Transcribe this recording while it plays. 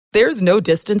There's no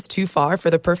distance too far for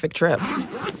the perfect trip.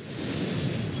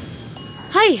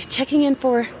 Hi, checking in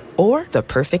for... Or the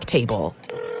perfect table.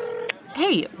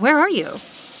 Hey, where are you?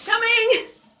 Coming!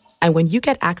 And when you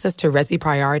get access to Resi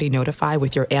Priority Notify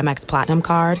with your Amex Platinum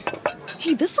card...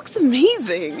 Hey, this looks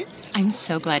amazing! I'm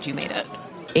so glad you made it.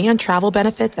 And travel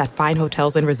benefits at fine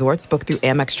hotels and resorts booked through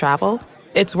Amex Travel,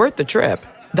 it's worth the trip.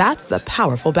 That's the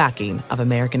powerful backing of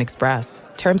American Express.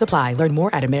 Terms apply. Learn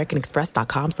more at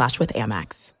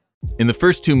americanexpress.com/withAmex. In the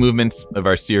first two movements of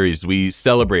our series, we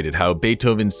celebrated how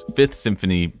Beethoven's Fifth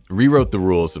Symphony rewrote the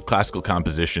rules of classical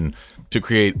composition to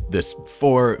create this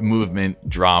four-movement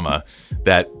drama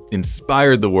that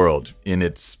inspired the world in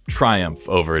its triumph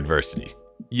over adversity.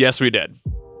 Yes, we did.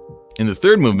 In the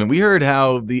third movement, we heard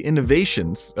how the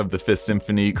innovations of the Fifth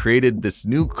Symphony created this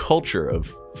new culture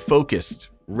of focused,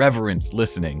 reverent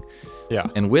listening. Yeah.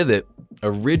 And with it,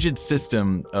 a rigid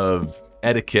system of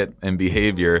etiquette and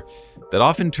behavior that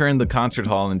often turned the concert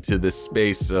hall into this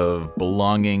space of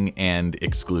belonging and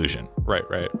exclusion. Right.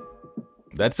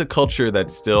 That's a culture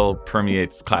that still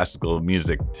permeates classical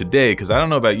music today, because I don't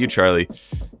know about you, Charlie,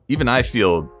 even I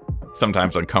feel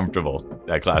sometimes uncomfortable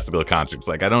at classical concerts.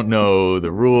 Like, I don't know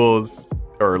the rules,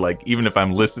 or like even if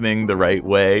I'm listening the right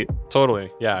way. Totally.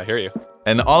 Yeah, I hear you.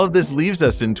 And all of this leaves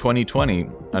us in 2020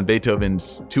 on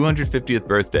Beethoven's 250th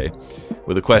birthday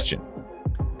with a question.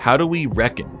 How do we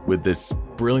reckon with this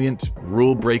brilliant,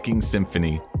 rule-breaking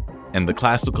symphony and the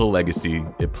classical legacy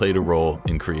it played a role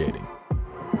in creating?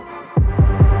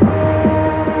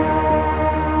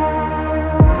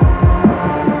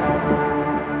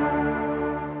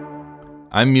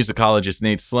 I'm musicologist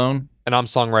Nate Sloan. And I'm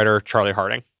songwriter Charlie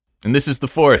Harding. And this is the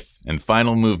fourth and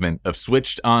final movement of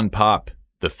Switched on Pop,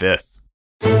 the fifth.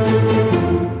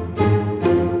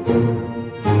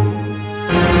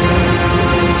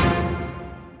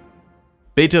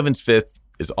 Beethoven's Fifth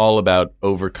is all about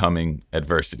overcoming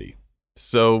adversity.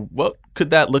 So what could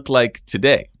that look like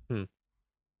today?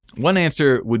 One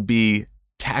answer would be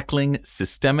tackling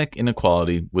systemic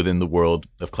inequality within the world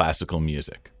of classical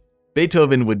music.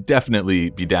 Beethoven would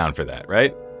definitely be down for that,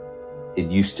 right? It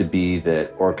used to be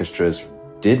that orchestras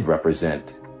did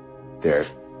represent their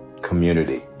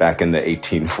community back in the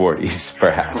 1840s,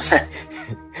 perhaps,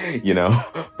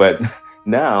 but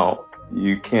now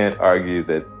you can't argue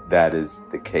that that is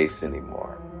the case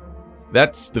anymore.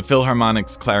 That's the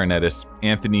Philharmonic's clarinetist,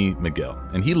 Anthony McGill,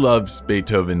 and he loves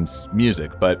Beethoven's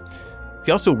music, but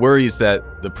he also worries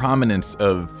that the prominence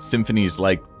of symphonies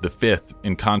like the Fifth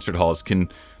in concert halls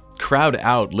can crowd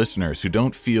out listeners who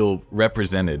don't feel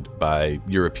represented by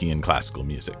European classical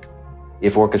music.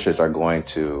 If orchestras are going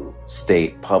to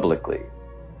state publicly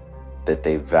that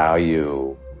they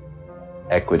value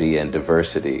equity and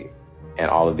diversity and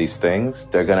all of these things,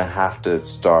 they're going to have to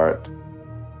start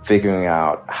figuring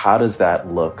out, how does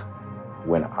that look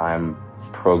when I'm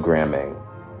programming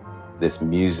this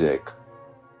music?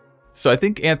 So I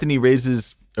think Anthony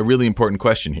raises a really important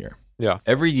question here. Yeah.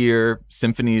 Every year,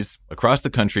 symphonies across the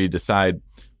country decide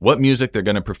what music they're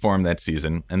going to perform that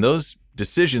season, and those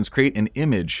decisions create an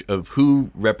image of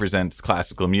who represents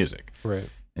classical music. Right.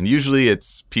 And usually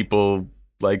it's people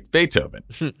like Beethoven,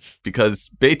 because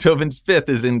Beethoven's Fifth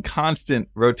is in constant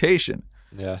rotation.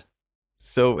 Yeah.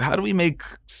 So how do we make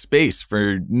space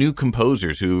for new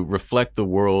composers who reflect the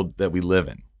world that we live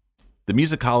in? The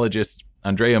musicologist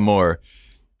Andrea Moore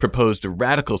proposed a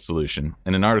radical solution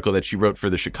in an article that she wrote for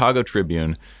the Chicago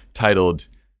Tribune titled,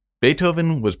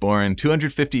 "Beethoven was born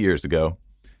 250 years ago.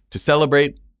 To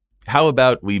celebrate, how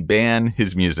about we ban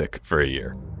his music for a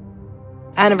year?"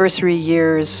 Anniversary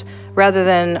years, rather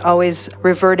than always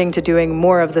reverting to doing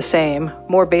more of the same,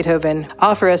 more Beethoven,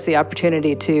 offer us the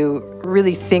opportunity to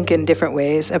really think in different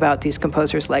ways about these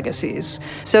composers' legacies.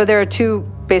 So there are two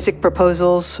basic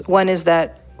proposals. One is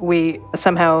that we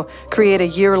somehow create a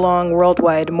year-long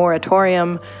worldwide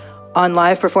moratorium on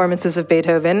live performances of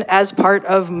Beethoven as part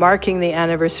of marking the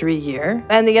anniversary year.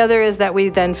 And the other is that we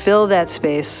then fill that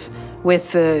space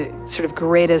with the sort of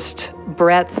greatest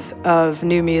breadth of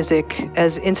new music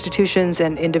as institutions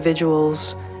and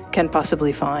individuals can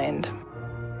possibly find.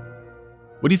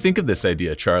 What do you think of this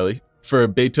idea, Charlie? For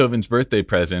Beethoven's birthday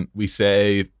present, we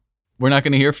say, we're not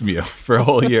going to hear from you for a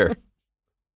whole year.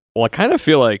 Well, I kind of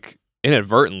feel like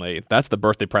inadvertently, that's the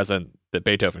birthday present that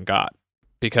Beethoven got,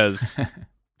 because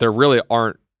there really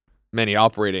aren't many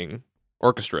operating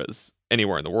orchestras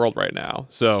anywhere in the world right now.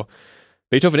 So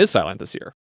Beethoven is silent this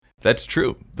year. That's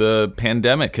true. The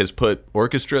pandemic has put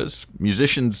orchestras,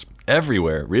 musicians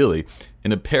everywhere, really,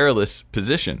 in a perilous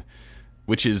position,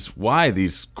 which is why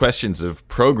these questions of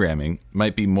programming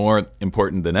might be more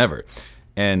important than ever.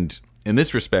 And in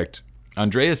this respect,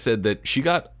 Andrea said that she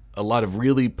got a lot of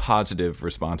really positive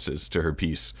responses to her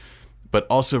piece, but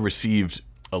also received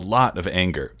a lot of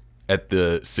anger at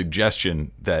the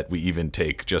suggestion that we even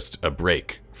take just a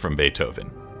break from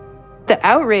Beethoven. The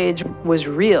outrage was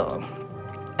real.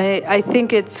 I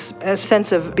think it's a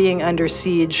sense of being under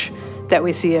siege that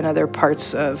we see in other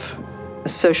parts of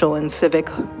social and civic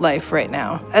life right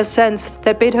now. A sense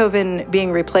that Beethoven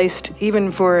being replaced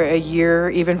even for a year,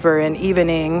 even for an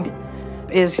evening,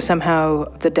 is somehow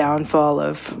the downfall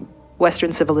of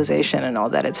Western civilization and all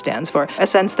that it stands for. A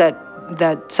sense that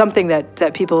something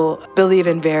that people believe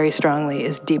in very strongly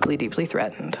is deeply, deeply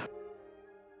threatened.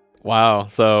 Wow.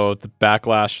 So the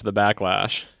backlash to the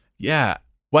backlash. Yeah.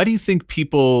 Why do you think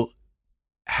people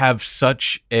have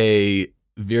such a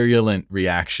virulent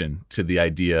reaction to the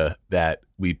idea that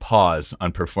we pause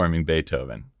on performing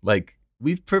Beethoven? Like,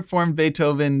 we've performed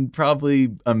Beethoven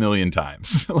probably a million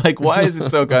times. Like, why is it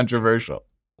so controversial?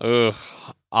 Ugh.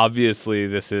 Obviously,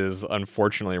 this is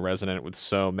unfortunately resonant with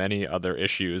so many other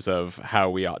issues of how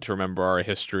we ought to remember our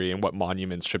history and what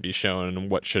monuments should be shown and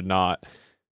what should not.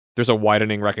 There's a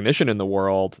widening recognition in the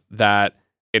world that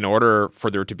in order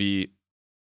for there to be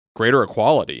greater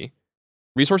equality,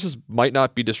 resources might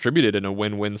not be distributed in a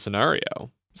win-win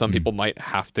scenario. Some people might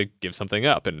have to give something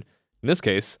up. And in this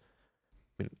case,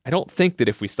 I don't think that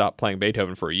if we stopped playing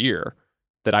Beethoven for a year,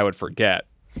 that I would forget.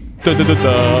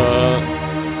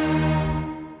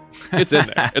 It's in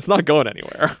there. It's not going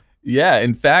anywhere. Yeah.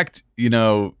 In fact,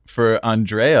 for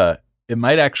Andrea, it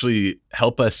might actually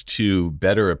help us to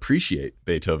better appreciate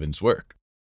Beethoven's work.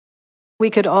 We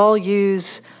could all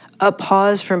use a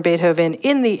pause from Beethoven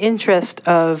in the interest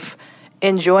of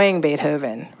enjoying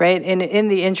Beethoven, right? In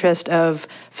the interest of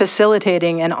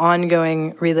facilitating an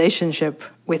ongoing relationship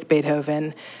with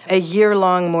Beethoven. A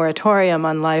year-long moratorium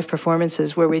on live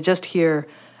performances where we just hear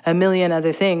a million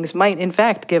other things might in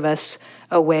fact give us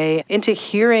a way into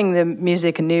hearing the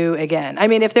music new again. I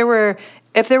mean, if there were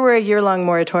a year-long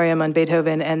moratorium on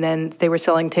Beethoven and then they were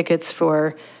selling tickets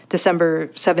for December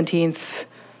 17th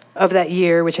of that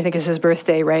year, which I think is his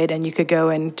birthday, right? And you could go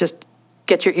and just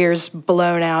get your ears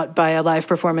blown out by a live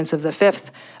performance of the 5th,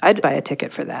 I'd buy a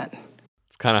ticket for that.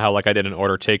 It's kind of how I didn't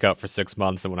order takeout for 6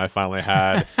 months, and when I finally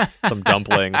had some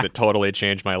dumplings, it totally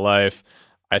changed my life.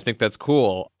 I think that's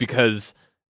cool because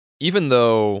even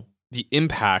though the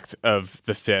impact of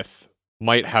the 5th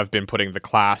might have been putting the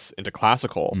class into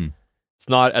classical, it's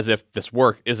not as if this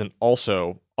work isn't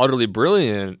also utterly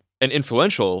brilliant and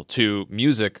influential to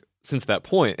music since that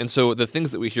point. And so the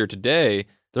things that we hear today,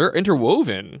 they're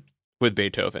interwoven with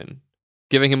Beethoven.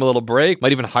 Giving him a little break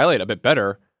might even highlight a bit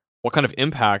better what kind of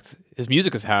impact his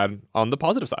music has had on the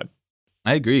positive side.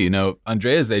 I agree.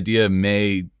 Andrea's idea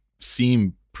may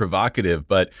seem provocative,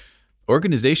 but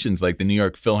organizations like the New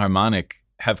York Philharmonic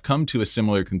have come to a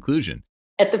similar conclusion.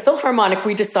 At the Philharmonic,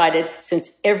 we decided,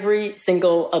 since every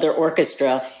single other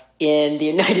orchestra in the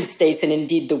United States and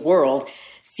indeed the world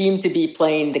seemed to be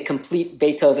playing the complete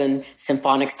Beethoven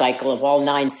symphonic cycle of all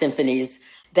 9 symphonies,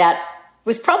 that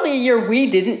was probably a year we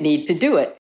didn't need to do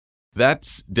it.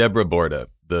 That's Deborah Borda,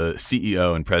 the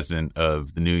CEO and president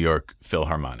of the New York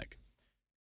Philharmonic.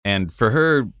 And for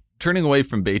her, turning away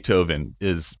from Beethoven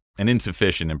is an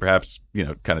insufficient and perhaps,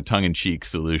 kind of tongue-in-cheek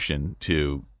solution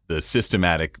to the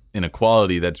systematic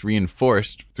inequality that's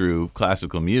reinforced through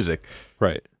classical music.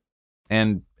 Right.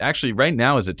 And actually, right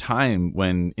now is a time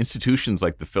when institutions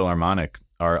like the Philharmonic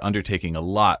are undertaking a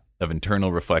lot of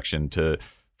internal reflection to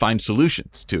find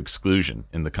solutions to exclusion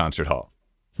in the concert hall.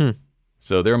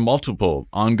 So there are multiple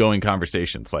ongoing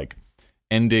conversations like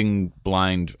ending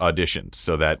blind auditions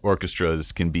so that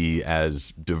orchestras can be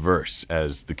as diverse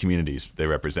as the communities they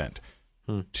represent,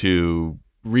 to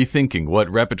rethinking what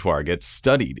repertoire gets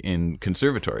studied in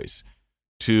conservatories,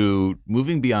 to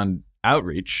moving beyond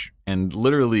outreach and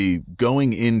literally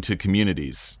going into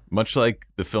communities, much like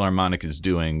the Philharmonic is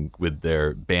doing with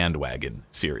their Bandwagon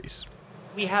series.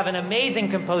 We have an amazing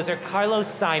composer, Carlos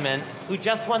Simon, who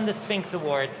just won the Sphinx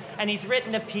Award, and he's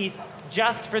written a piece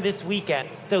just for this weekend.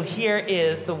 So here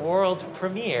is the world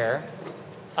premiere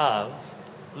of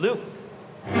Loop.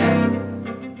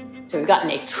 So we've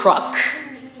gotten a truck,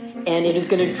 and it is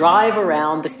going to drive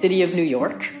around the city of New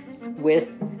York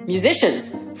with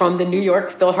musicians from the New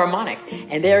York Philharmonic.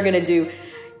 And they are going to do,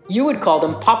 you would call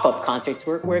them pop-up concerts.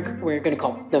 We're going to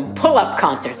call them pull-up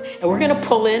concerts. And we're going to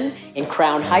pull in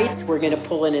Crown Heights. We're going to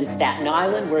pull in Staten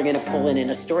Island. We're going to pull in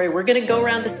Astoria. We're going to go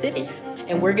around the city.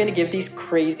 And we're going to give these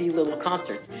crazy little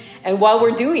concerts. And while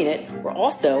we're doing it, we're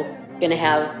also going to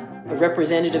have a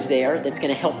representative there that's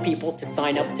going to help people to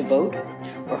sign up to vote.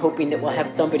 We're hoping that we'll have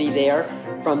somebody there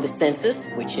from the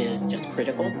census, which is just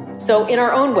critical. So in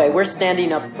our own way, we're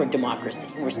standing up for democracy.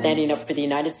 We're standing up for the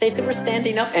United States, and we're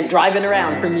standing up and driving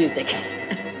around for music.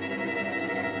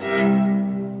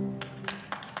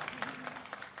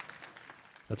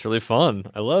 That's really fun.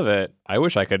 I love it. I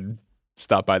wish I could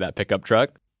stop by that pickup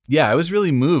truck. Yeah, I was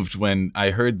really moved when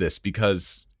I heard this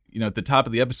because, at the top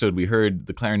of the episode, we heard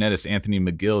the clarinetist Anthony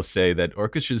McGill say that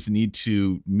orchestras need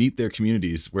to meet their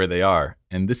communities where they are.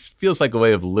 And this feels like a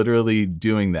way of literally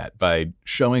doing that by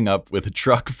showing up with a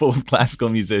truck full of classical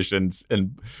musicians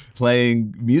and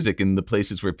playing music in the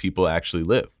places where people actually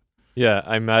live. Yeah,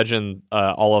 I imagine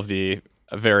all of the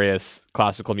various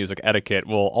classical music etiquette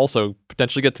will also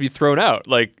potentially get to be thrown out.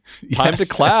 Like, time to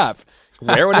clap.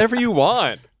 Wear whatever you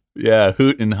want. Yeah,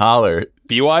 hoot and holler.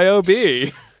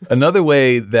 BYOB. Another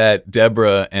way that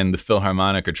Deborah and the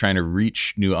Philharmonic are trying to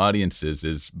reach new audiences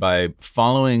is by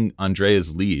following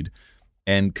Andrea's lead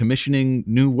and commissioning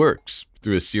new works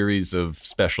through a series of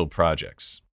special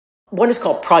projects. One is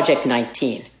called Project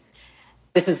 19.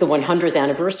 This is the 100th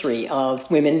anniversary of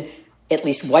women, at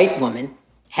least white women,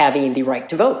 having the right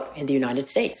to vote in the United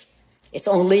States. It's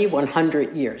only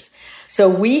 100 years. So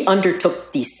we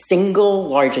undertook the single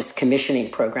largest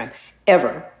commissioning program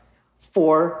ever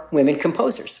for women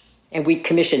composers. And we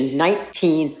commissioned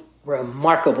 19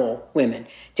 remarkable women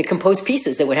to compose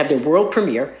pieces that would have their world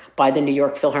premiere by the New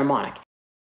York Philharmonic.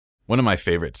 One of my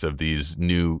favorites of these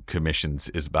new commissions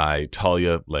is by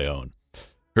Talia Leon.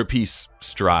 Her piece,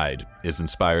 Stride, is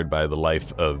inspired by the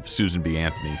life of Susan B.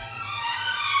 Anthony.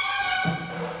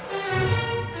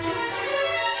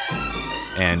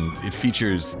 And it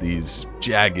features these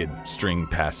jagged string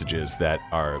passages that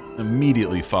are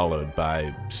immediately followed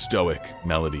by stoic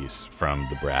melodies from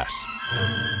the brass.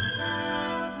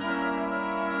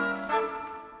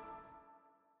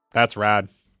 That's rad.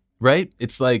 Right?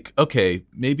 It's like, okay,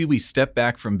 maybe we step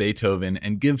back from Beethoven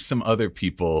and give some other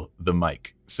people the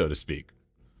mic, so to speak.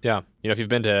 Yeah. If you've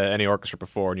been to any orchestra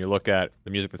before and you look at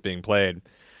the music that's being played,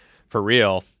 for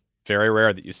real, very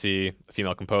rare that you see a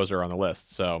female composer on the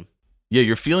list. So yeah,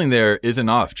 your feeling there isn't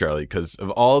off, Charlie, because of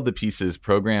all the pieces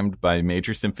programmed by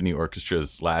major symphony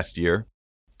orchestras last year,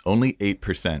 only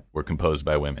 8% were composed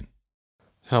by women.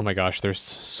 Oh my gosh, there's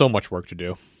so much work to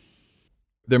do.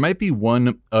 There might be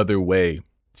one other way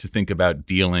to think about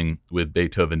dealing with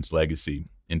Beethoven's legacy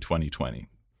in 2020.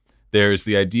 There's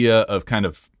the idea of kind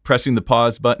of pressing the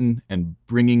pause button and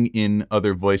bringing in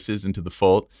other voices into the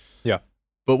fold. Yeah.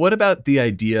 But what about the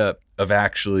idea of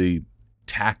actually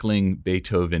tackling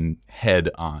Beethoven head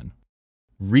on,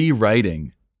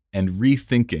 rewriting and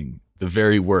rethinking the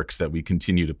very works that we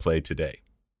continue to play today?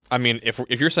 I mean, if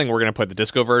you're saying we're going to put the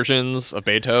disco versions of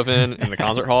Beethoven in the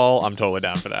concert hall, I'm totally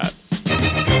down for that.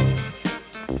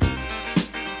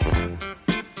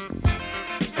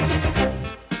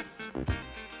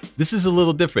 This is a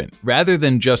little different. Rather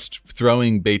than just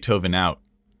throwing Beethoven out,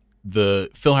 the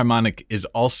Philharmonic is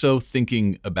also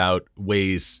thinking about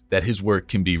ways that his work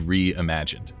can be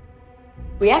reimagined.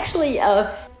 We actually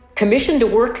commissioned a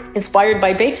work inspired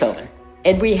by Beethoven.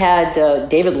 And we had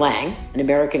David Lang, an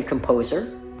American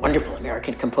composer, wonderful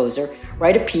American composer,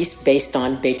 write a piece based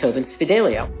on Beethoven's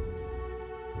Fidelio.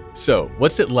 So,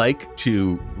 what's it like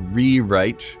to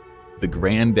rewrite the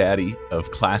granddaddy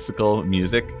of classical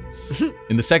music?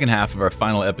 In the second half of our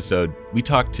final episode, we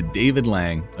talked to David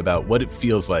Lang about what it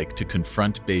feels like to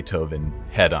confront Beethoven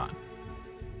head on.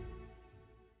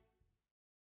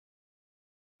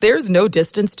 There's no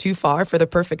distance too far for the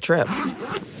perfect trip.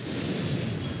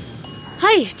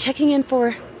 Hi, checking in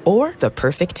for... Or the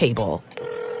perfect table.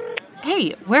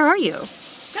 Hey, where are you?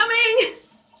 Coming!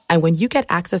 And when you get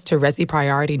access to Resi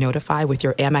Priority Notify with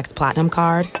your Amex Platinum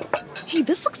card... Hey,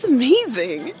 this looks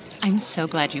amazing! I'm so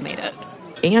glad you made it.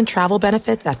 And travel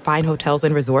benefits at fine hotels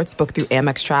and resorts booked through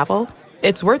Amex Travel,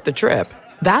 it's worth the trip.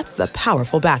 That's the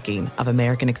powerful backing of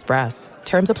American Express.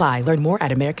 Terms apply. Learn more at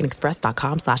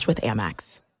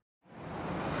americanexpress.com/withAmex.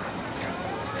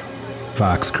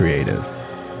 Fox Creative.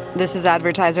 This is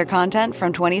advertiser content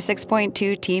from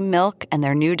 26.2 Team Milk and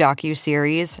their new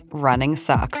docuseries, Running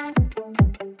Sucks.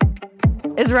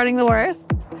 Is running the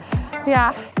worst?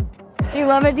 Yeah. Do you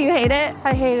love it? Do you hate it?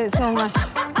 I hate it so much.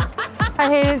 I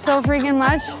hate it so freaking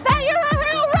much. That you're a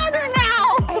real runner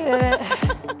now! I hate it.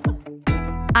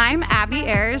 I'm Abby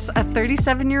Ayers, a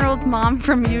 37-year-old mom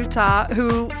from Utah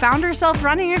who found herself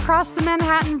running across the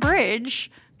Manhattan Bridge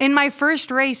in my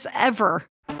first race ever.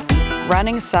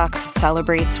 Running Sucks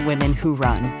celebrates women who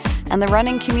run and the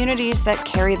running communities that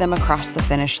carry them across the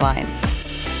finish line.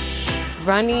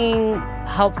 Running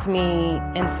helped me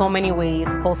in so many ways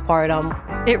postpartum.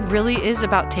 It really is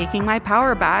about taking my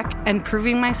power back and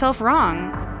proving myself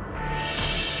wrong.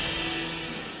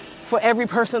 For every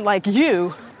person like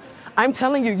you, I'm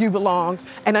telling you belong,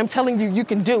 and I'm telling you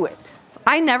can do it.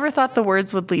 I never thought the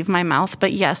words would leave my mouth,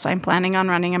 but yes, I'm planning on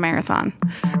running a marathon.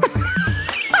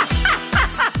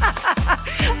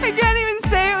 I can't even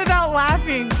say it without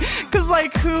laughing, because,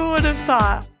 who would have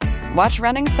thought? Watch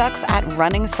Running Sucks at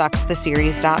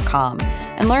runningsuckstheseries.com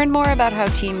and learn more about how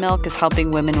Team Milk is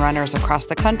helping women runners across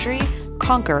the country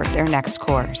conquer their next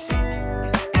course.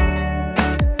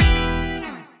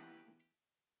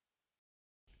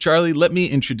 Charlie, let me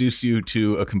introduce you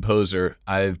to a composer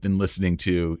I've been listening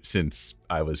to since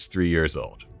I was 3 years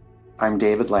old. I'm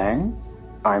David Lang.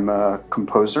 I'm a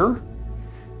composer.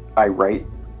 I write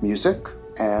music,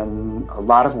 and a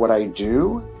lot of what I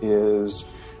do is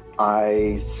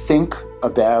I think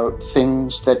about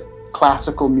things that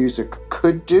classical music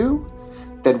could do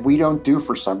that we don't do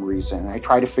for some reason. I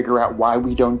try to figure out why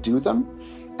we don't do them,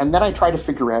 and then I try to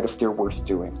figure out if they're worth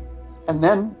doing. And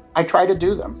then I try to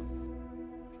do them.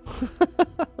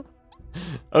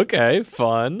 Okay,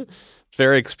 fun.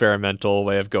 Very experimental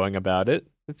way of going about it.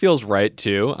 It feels right,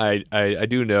 too. I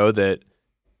do know that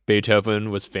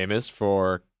Beethoven was famous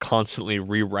for constantly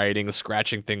rewriting,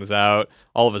 scratching things out.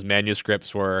 All of his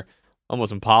manuscripts were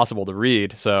almost impossible to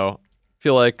read, so I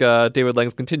feel like David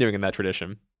Lang's continuing in that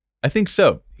tradition. I think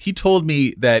so. He told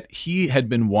me that he had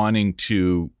been wanting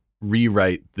to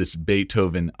rewrite this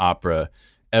Beethoven opera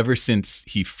ever since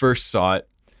he first saw it,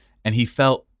 and he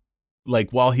felt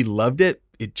like while he loved it,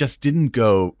 it just didn't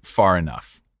go far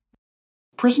enough.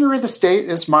 Prisoner of the State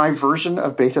is my version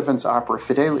of Beethoven's opera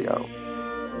Fidelio.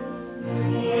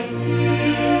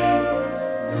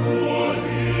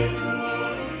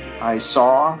 I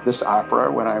saw this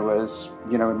opera when I was,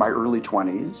 in my early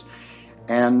 20s,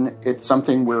 and it's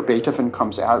something where Beethoven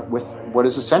comes out with what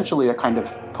is essentially a kind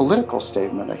of political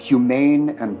statement, a humane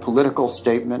and political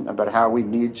statement about how we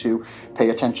need to pay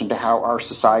attention to how our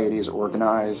society is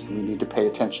organized. We need to pay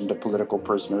attention to political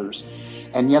prisoners.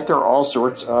 And yet there are all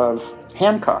sorts of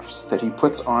handcuffs that he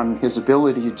puts on his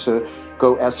ability to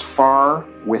go as far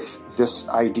with this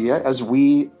idea as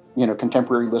we,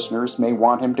 contemporary listeners may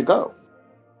want him to go.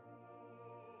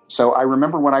 So I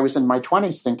remember when I was in my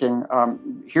 20s thinking,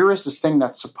 here is this thing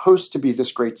that's supposed to be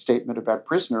this great statement about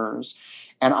prisoners,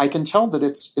 and I can tell that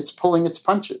it's pulling its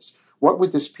punches. What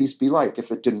would this piece be like if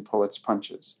it didn't pull its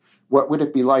punches? What would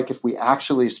it be like if we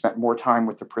actually spent more time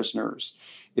with the prisoners,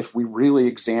 if we really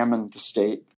examined the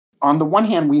state? On the one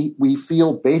hand, we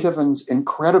feel Beethoven's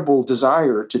incredible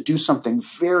desire to do something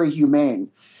very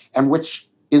humane, and which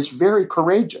is very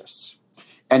courageous.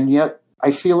 And yet,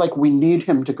 I feel like we need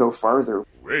him to go farther.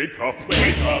 Wake up,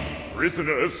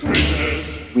 prisoners,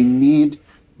 prisoners. We need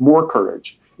more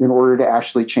courage in order to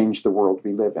actually change the world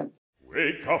we live in.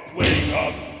 Wake up, wake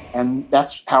up. And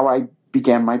that's how I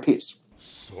began my piece.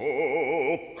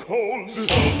 So cold, so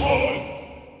cold.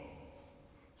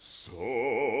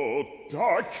 So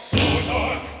dark, so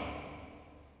dark.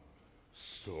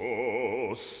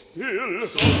 So still,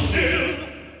 so still.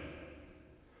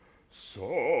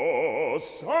 So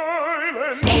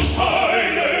silent, so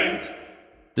silent.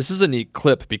 This is a neat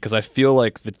clip because I feel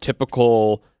like the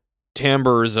typical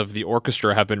timbres of the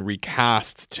orchestra have been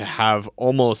recast to have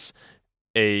almost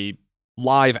a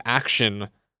live action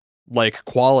like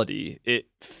quality. It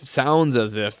sounds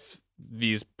as if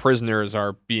these prisoners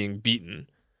are being beaten.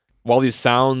 While these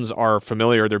sounds are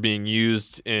familiar, they're being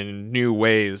used in new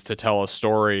ways to tell a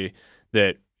story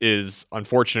that is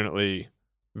unfortunately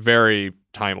very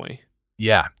timely.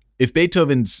 Yeah. If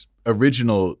Beethoven's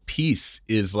original piece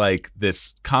is like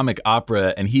this comic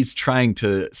opera and he's trying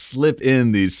to slip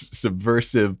in these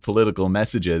subversive political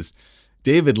messages,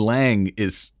 David Lang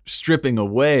is stripping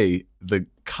away the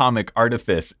comic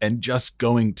artifice and just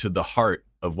going to the heart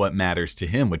of what matters to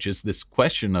him, which is this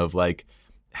question of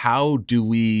how do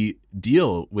we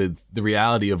deal with the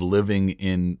reality of living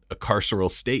in a carceral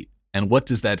state? And what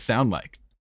does that sound like?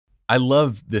 I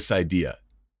love this idea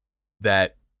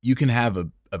that you can have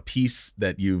a piece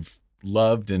that you've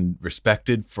loved and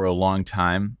respected for a long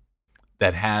time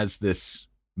that has this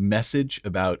message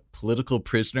about political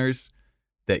prisoners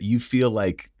that you feel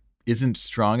like isn't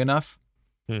strong enough.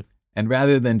 And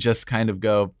rather than just kind of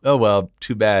go, oh, well,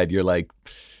 too bad, you're like,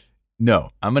 no,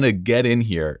 I'm going to get in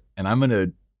here and I'm going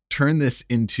to turn this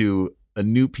into a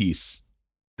new piece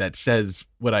that says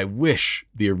what I wish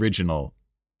the original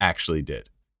actually did.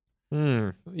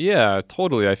 Yeah,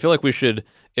 totally. I feel like we should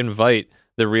invite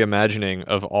the reimagining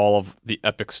of all of the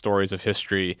epic stories of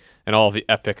history and all of the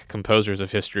epic composers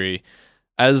of history,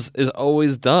 as is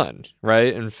always done,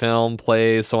 right? In film,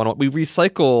 plays, so on. We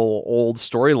recycle old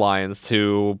storylines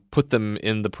to put them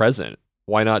in the present.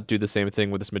 why not do the same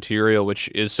thing with this material, which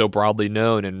is so broadly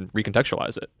known, and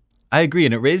recontextualize it? I agree.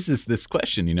 And it raises this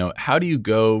question, how do you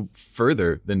go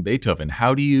further than Beethoven?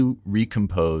 How do you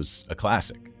recompose a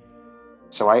classic?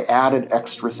 So I added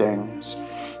extra things.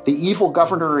 The evil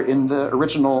governor in the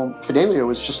original Fidelio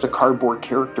is just a cardboard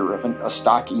character of a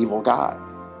stock evil guy.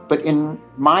 But in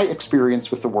my experience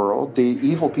with the world, the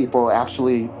evil people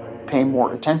actually pay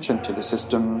more attention to the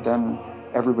system than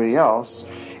everybody else.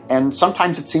 And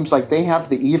sometimes it seems like they have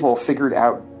the evil figured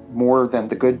out more than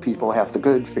the good people have the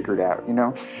good figured out,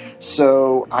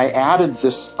 So I added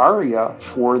this aria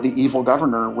for the evil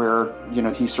governor where,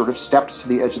 he sort of steps to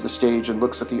the edge of the stage and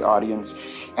looks at the audience,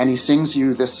 and he sings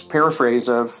you this paraphrase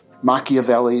of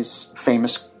Machiavelli's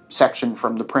famous section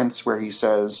from The Prince where he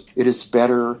says, "It is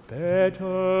better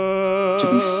to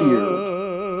be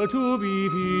feared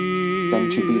than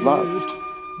to be loved."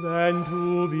 Than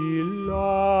to be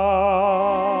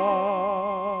loved.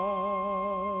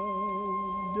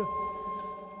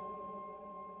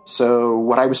 So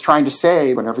what I was trying to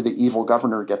say, whenever the evil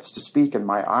governor gets to speak in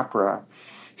my opera,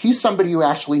 he's somebody who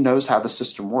actually knows how the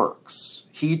system works.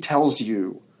 He tells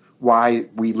you why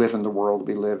we live in the world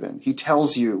we live in. He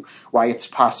tells you why it's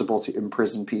possible to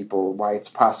imprison people, why it's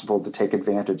possible to take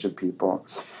advantage of people.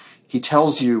 He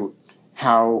tells you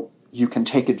how you can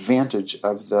take advantage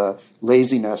of the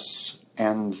laziness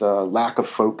and the lack of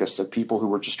focus of people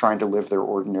who are just trying to live their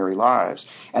ordinary lives.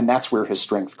 And that's where his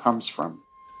strength comes from.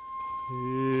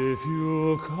 If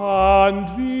you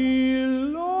can't be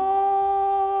loved,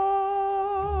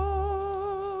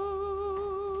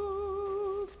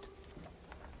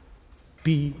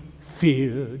 be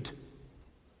feared.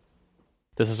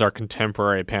 This is our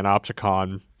contemporary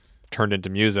panopticon turned into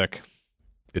music.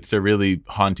 It's a really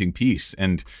haunting piece.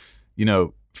 And,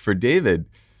 for David,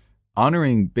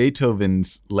 honoring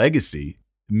Beethoven's legacy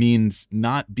means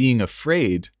not being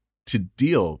afraid to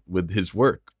deal with his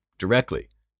work directly.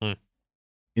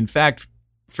 In fact,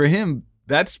 for him,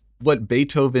 that's what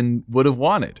Beethoven would have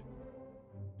wanted.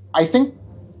 I think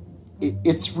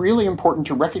it's really important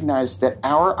to recognize that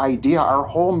our idea, our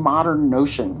whole modern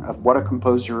notion of what a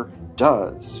composer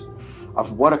does,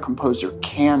 of what a composer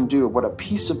can do, what a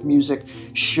piece of music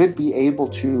should be able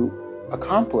to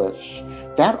accomplish,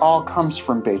 that all comes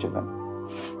from Beethoven.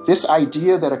 This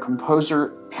idea that a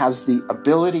composer has the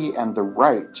ability and the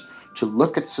right to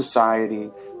look at society,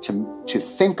 to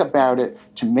think about it,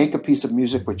 to make a piece of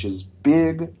music which is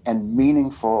big and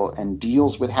meaningful and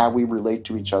deals with how we relate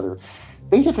to each other.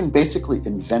 Beethoven basically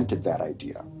invented that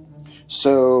idea.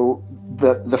 So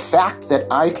the fact that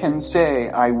I can say,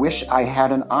 I wish I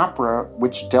had an opera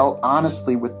which dealt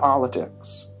honestly with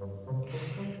politics,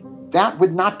 that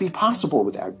would not be possible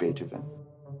without Beethoven.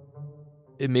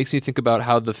 It makes me think about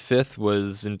how the Fifth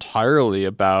was entirely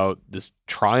about this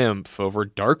triumph over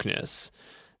darkness.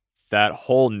 That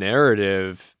whole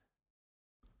narrative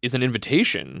is an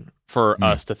invitation for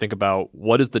us to think about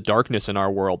what is the darkness in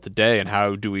our world today and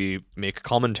how do we make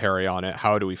commentary on it?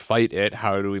 How do we fight it?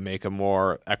 How do we make a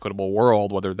more equitable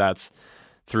world, whether that's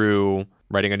through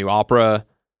writing a new opera,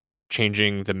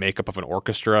 changing the makeup of an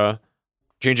orchestra,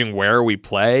 changing where we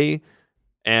play,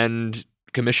 and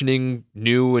commissioning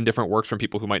new and different works from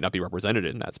people who might not be represented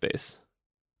in that space.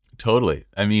 Totally.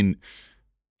 I mean,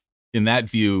 in that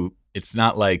view, it's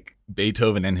not like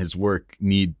Beethoven and his work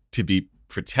need to be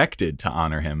protected to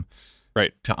honor him.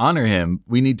 Right. To honor him,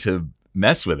 we need to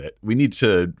mess with it. We need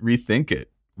to rethink it.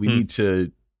 We need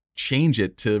to change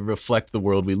it to reflect the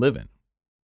world we live in.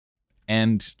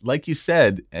 And like you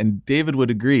said, and David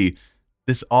would agree,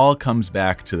 this all comes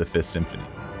back to the Fifth Symphony.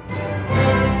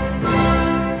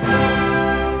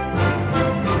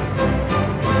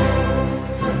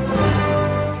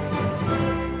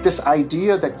 This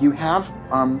idea that you have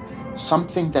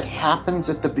something that happens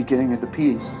at the beginning of the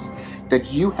piece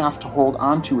that you have to hold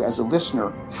on to as a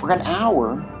listener for an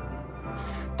hour,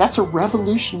 that's a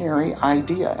revolutionary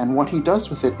idea. And what he does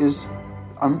with it is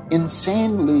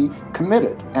insanely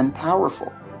committed and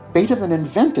powerful. Beethoven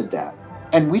invented that,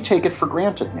 and we take it for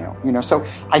granted now. So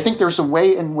I think there's a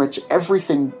way in which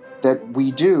everything that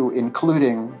we do,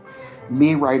 including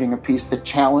me writing a piece that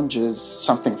challenges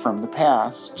something from the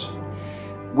past,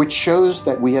 which shows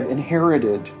that we have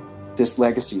inherited this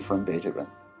legacy from Beethoven.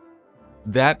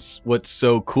 That's what's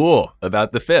so cool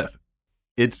about the Fifth.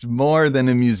 It's more than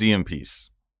a museum piece.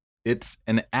 It's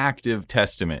an active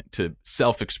testament to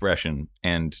self-expression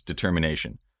and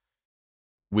determination,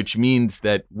 which means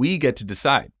that we get to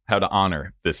decide how to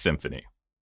honor this symphony.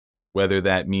 Whether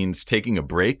that means taking a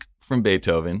break from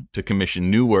Beethoven to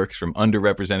commission new works from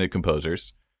underrepresented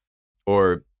composers,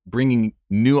 or bringing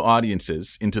new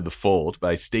audiences into the fold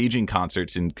by staging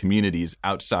concerts in communities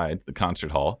outside the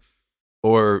concert hall,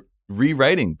 or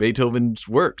rewriting Beethoven's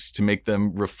works to make them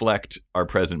reflect our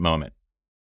present moment.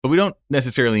 But we don't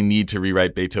necessarily need to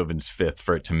rewrite Beethoven's Fifth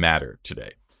for it to matter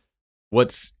today.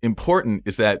 What's important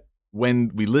is that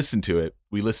when we listen to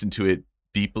it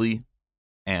deeply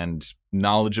and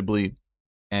knowledgeably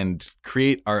and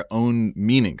create our own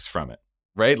meanings from it,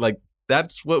 right? Like,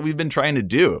 that's what we've been trying to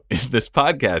do in this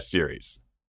podcast series,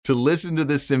 to listen to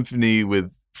this symphony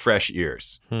with fresh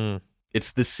ears.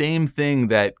 It's the same thing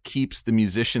that keeps the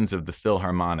musicians of the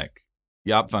Philharmonic,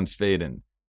 Jaap van Zweden,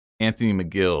 Anthony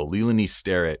McGill, Leilani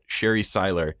Sterrett, Sherry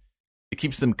Seiler, it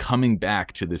keeps them coming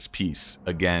back to this piece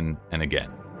again and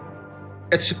again.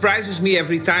 It surprises me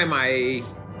every time I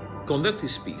conduct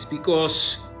this piece,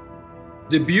 because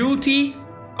the beauty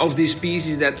of this piece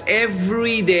is that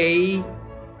every day,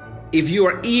 if you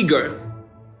are eager,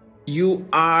 you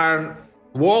are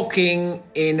walking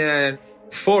in a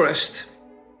forest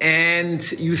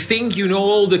and you think you know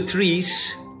all the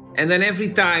trees, and then every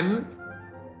time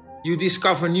you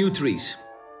discover new trees.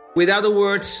 With other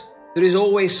words, there is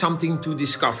always something to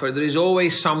discover. There is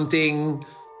always something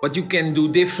what you can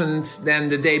do different than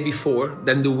the day before,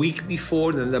 than the week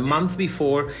before, than the month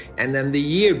before, and then the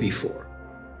year before.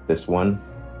 This one,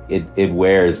 it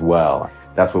wears well.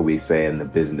 That's what we say in the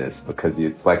business, because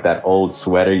it's like that old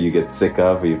sweater you get sick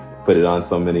of. You put it on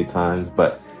so many times,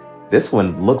 but this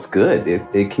one looks good.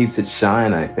 It keeps its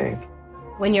shine, I think.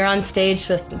 When you're on stage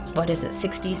with,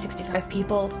 60, 65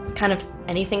 people, kind of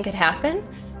anything could happen.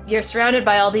 You're surrounded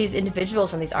by all these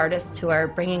individuals and these artists who are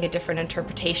bringing a different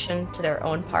interpretation to their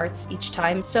own parts each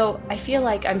time. So I feel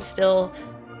like I'm still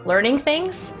learning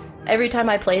things every time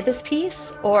I play this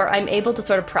piece, or I'm able to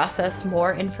sort of process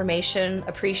more information,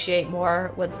 appreciate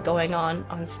more what's going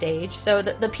on stage. So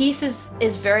the piece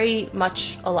is very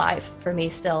much alive for me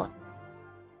still.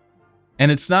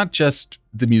 And it's not just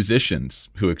the musicians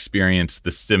who experience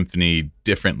the symphony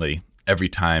differently every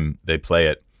time they play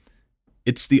it.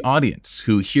 It's the audience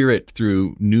who hear it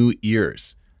through new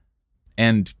ears.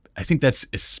 And I think that's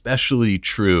especially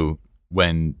true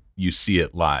when you see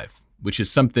it live, which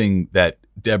is something that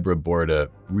Deborah Borda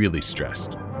really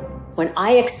stressed. When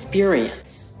I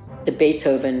experience the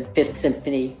Beethoven Fifth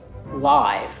Symphony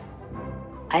live,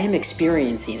 I am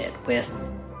experiencing it with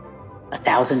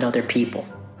 1,000 other people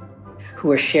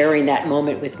who are sharing that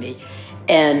moment with me.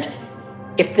 And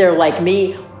if they're like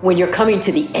me, when you're coming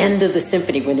to the end of the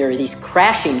symphony, when there are these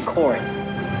crashing chords,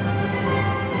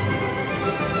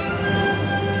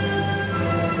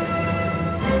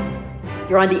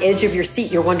 you're on the edge of your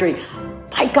seat, you're wondering,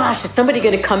 my gosh, is somebody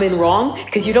going to come in wrong?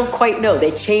 Because you don't quite know.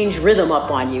 They change rhythm up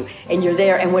on you, and you're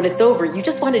there, and when it's over, you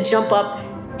just want to jump up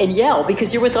and yell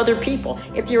because you're with other people.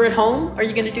 If you're at home, are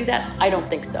you going to do that? I don't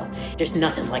think so. There's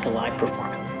nothing like a live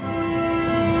performance.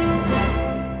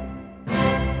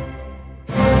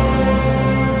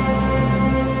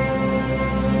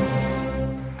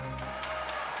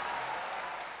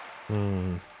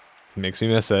 Makes me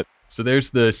miss it. So there's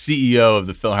the CEO of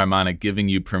the Philharmonic giving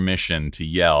you permission to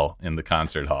yell in the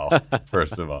concert hall,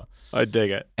 first of all. I dig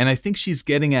it. And I think she's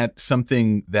getting at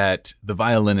something that the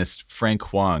violinist Frank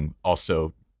Huang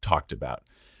also talked about,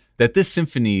 that this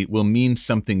symphony will mean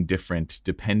something different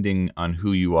depending on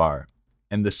who you are.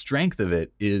 And the strength of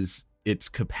it is its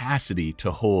capacity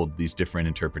to hold these different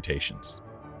interpretations.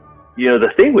 You know,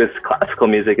 the thing with classical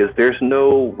music is there's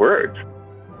no words.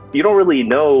 You don't really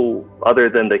know, other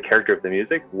than the character of the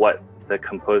music, what the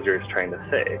composer is trying to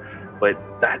say. But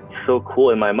that's so cool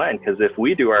in my mind, because if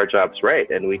we do our jobs right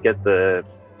and we get the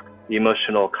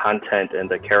emotional content and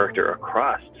the character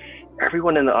across,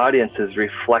 everyone in the audience is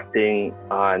reflecting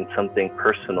on something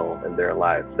personal in their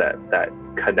lives that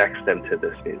connects them to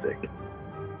this music.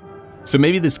 So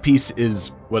maybe this piece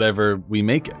is whatever we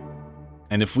make it.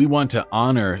 And if we want to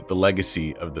honor the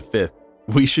legacy of the Fifth,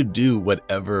 we should do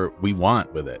whatever we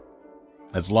want with it.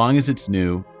 As long as it's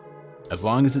new, as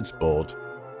long as it's bold,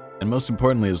 and most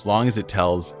importantly, as long as it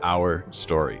tells our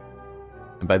story.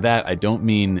 And by that, I don't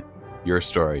mean your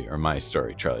story or my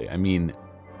story, Charlie. I mean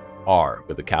R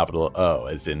with a capital O,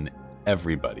 as in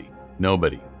everybody,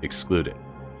 nobody excluded.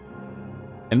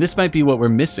 And this might be what we're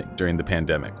missing during the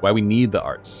pandemic, why we need the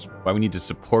arts, why we need to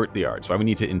support the arts, why we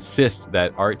need to insist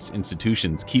that arts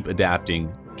institutions keep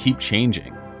adapting, keep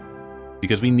changing.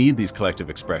 Because we need these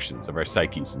collective expressions of our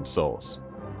psyches and souls.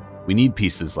 We need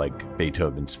pieces like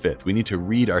Beethoven's Fifth. We need to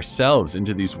read ourselves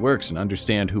into these works and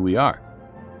understand who we are.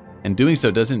 And doing so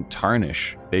doesn't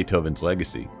tarnish Beethoven's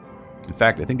legacy. In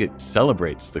fact, I think it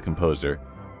celebrates the composer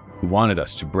who wanted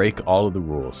us to break all of the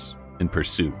rules in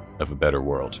pursuit of a better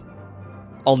world.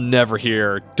 I'll never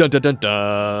hear dun dun dun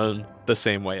dun the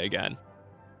same way again.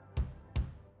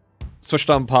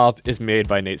 Switched on Pop is made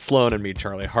by Nate Sloan and me,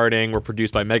 Charlie Harding. We're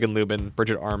produced by Megan Lubin,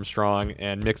 Bridget Armstrong,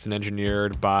 and mixed and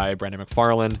engineered by Brandon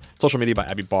McFarland. Social media by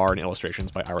Abby Barr and illustrations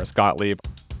by Iris Gottlieb.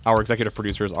 Our executive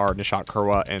producers are Nishat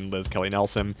Kurwa and Liz Kelly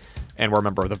Nelson, and we're a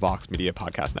member of the Vox Media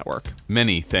Podcast Network.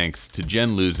 Many thanks to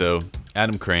Jen Luzo,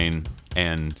 Adam Crane,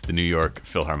 and the New York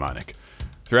Philharmonic.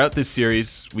 Throughout this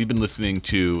series, we've been listening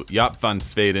to Jaap van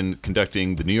Zweden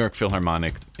conducting the New York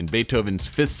Philharmonic in Beethoven's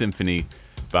Fifth Symphony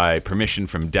by permission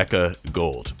from Decca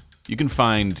Gold. You can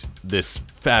find this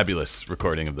fabulous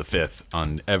recording of the Fifth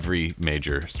on every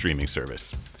major streaming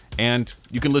service. And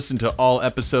you can listen to all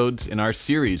episodes in our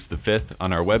series, The Fifth,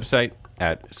 on our website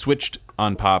at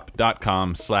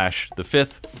switchedonpop.com/The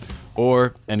Fifth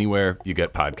or anywhere you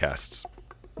get podcasts.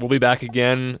 We'll be back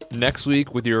again next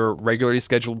week with your regularly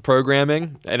scheduled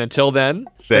programming. And until then,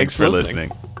 thanks for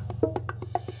listening.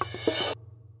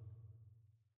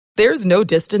 There's no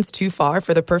distance too far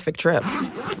for the perfect trip.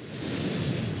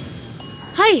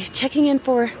 Hi, checking in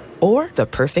for... Or the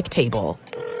perfect table.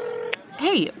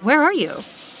 Hey, where are you?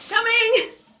 Coming!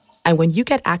 And when you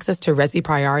get access to Resi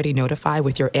Priority Notify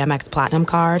with your Amex Platinum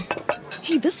card...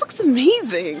 Hey, this looks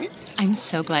amazing. I'm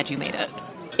so glad you made it.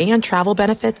 And travel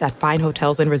benefits at fine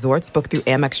hotels and resorts booked through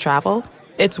Amex Travel,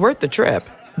 it's worth the trip.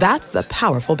 That's the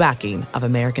powerful backing of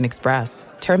American Express.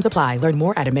 Terms apply. Learn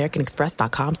more at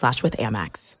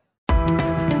americanexpress.com/withAmex.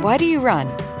 Why do you run?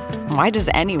 Why does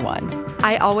anyone?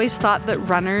 I always thought that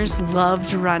runners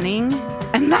loved running,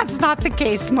 and that's not the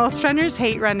case. Most runners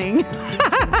hate running,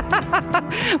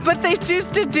 but they choose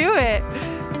to do it.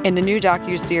 In the new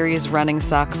docuseries Running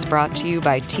Sucks, brought to you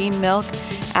by Team Milk,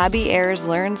 Abby Ayers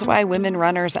learns why women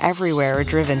runners everywhere are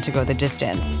driven to go the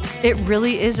distance. It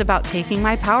really is about taking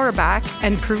my power back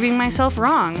and proving myself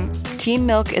wrong. Team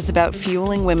Milk is about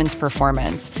fueling women's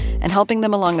performance and helping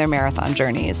them along their marathon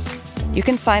journeys. You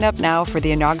can sign up now for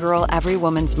the inaugural Every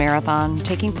Woman's Marathon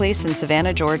taking place in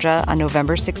Savannah, Georgia on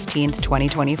November 16th,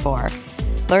 2024.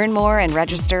 Learn more and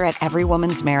register at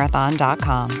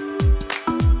everywomansmarathon.com.